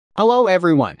Hello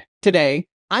everyone. Today,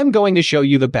 I'm going to show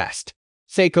you the best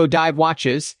Sieko dive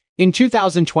watches in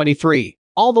 2023.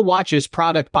 All the watches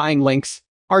product buying links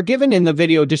are given in the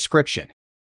video description.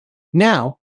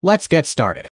 Now, let's get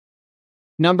started.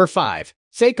 Number 5.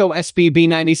 Sieko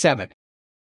SPB97.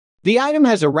 The item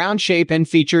has a round shape and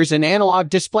features an analog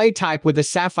display type with a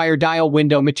sapphire dial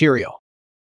window material.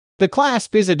 The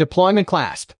clasp is a deployment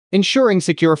clasp, ensuring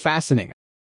secure fastening.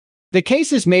 The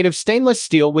case is made of stainless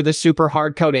steel with a super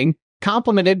hard coating,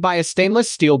 complemented by a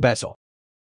stainless steel bezel.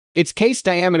 Its case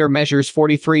diameter measures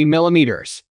 43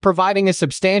 mm, providing a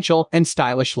substantial and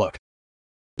stylish look.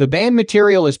 The band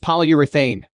material is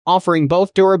polyurethane, offering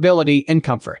both durability and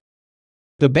comfort.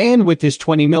 The band width is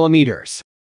 20 mm.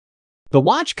 The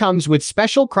watch comes with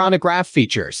special chronograph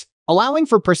features, allowing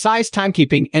for precise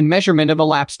timekeeping and measurement of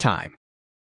elapsed time.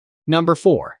 Number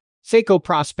 4. Sieko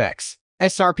Prospex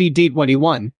SRP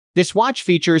D21. This watch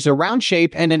features a round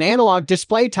shape and an analog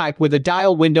display type with a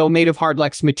dial window made of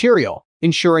hardlex material,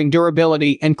 ensuring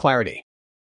durability and clarity.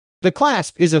 The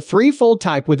clasp is a three-fold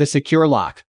type with a secure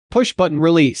lock, push-button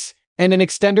release, and an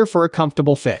extender for a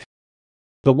comfortable fit.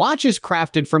 The watch is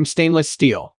crafted from stainless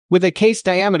steel, with a case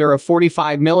diameter of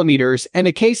 45 mm and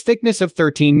a case thickness of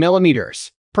 13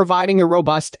 mm, providing a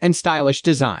robust and stylish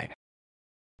design.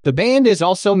 The band is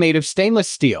also made of stainless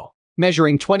steel,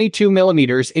 measuring 22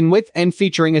 mm in width and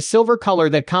featuring a silver color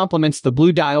that complements the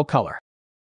blue dial color.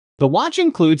 The watch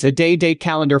includes a day-date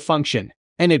calendar function,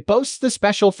 and it boasts the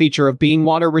special feature of being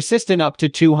water-resistant up to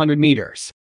 200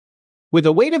 meters. With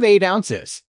a weight of 8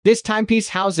 ounces, this timepiece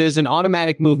houses an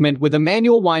automatic movement with a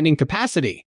manual winding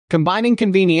capacity, combining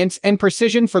convenience and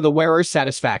precision for the wearer's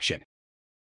satisfaction.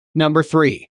 Number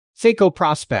 3. Sieko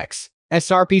Prospex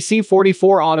SRP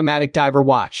C44 Automatic Diver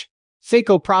Watch.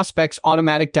 Sieko Prospex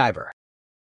Automatic Diver.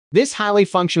 This highly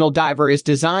functional diver is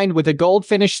designed with a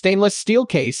gold-finished stainless steel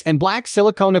case and black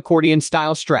silicone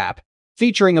accordion-style strap,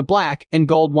 featuring a black and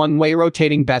gold one-way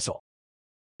rotating bezel.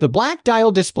 The black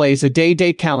dial displays a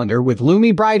day-date calendar with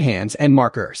Lumi bright hands and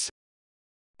markers.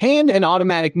 Hand and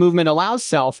automatic movement allows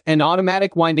self and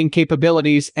automatic winding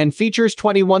capabilities and features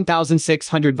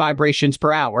 21,600 vibrations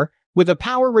per hour, with a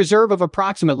power reserve of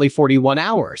approximately 41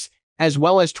 hours, as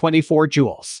well as 24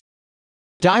 joules.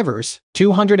 Divers,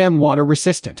 200 water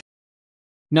resistant.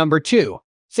 Number 2.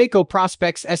 Sieko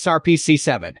Prospex SRP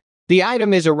C7. The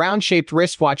item is a round-shaped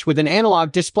wristwatch with an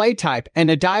analog display type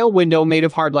and a dial window made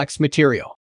of hardlex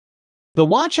material. The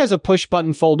watch has a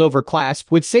push-button fold-over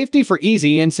clasp with safety for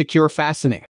easy and secure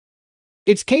fastening.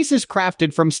 Its case is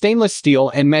crafted from stainless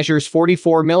steel and measures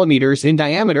 44 mm in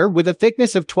diameter with a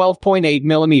thickness of 12.8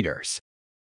 mm.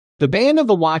 The band of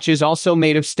the watch is also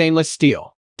made of stainless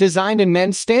steel, designed in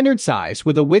men's standard size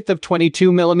with a width of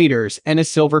 22 mm and a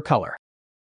silver color.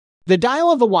 The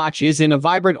dial of the watch is in a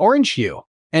vibrant orange hue,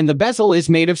 and the bezel is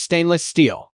made of stainless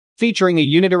steel, featuring a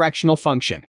unidirectional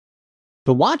function.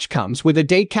 The watch comes with a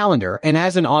date calendar and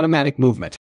has an automatic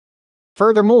movement.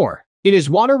 Furthermore, it is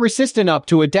water-resistant up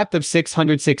to a depth of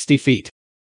 660 feet.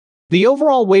 The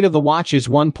overall weight of the watch is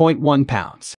 1.1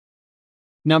 pounds.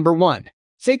 Number 1.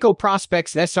 Sieko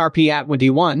Prospex SRP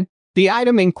At21. The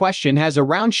item in question has a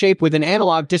round shape with an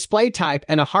analog display type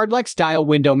and a hardlex dial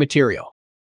window material.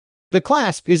 The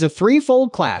clasp is a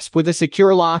three-fold clasp with a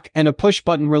secure lock and a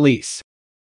push-button release.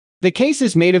 The case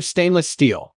is made of stainless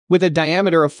steel, with a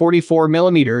diameter of 44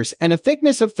 mm and a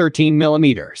thickness of 13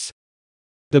 mm.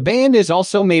 The band is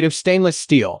also made of stainless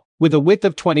steel, with a width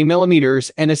of 20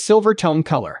 mm and a silver tone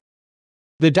color.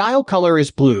 The dial color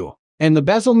is blue, and the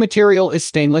bezel material is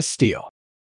stainless steel.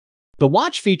 The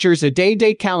watch features a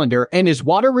day-date calendar and is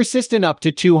water-resistant up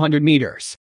to 200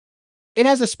 meters. It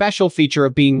has a special feature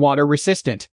of being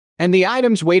water-resistant, and the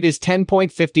item's weight is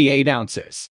 10.58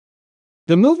 ounces.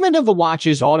 The movement of the watch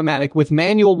is automatic with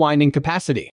manual winding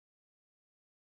capacity.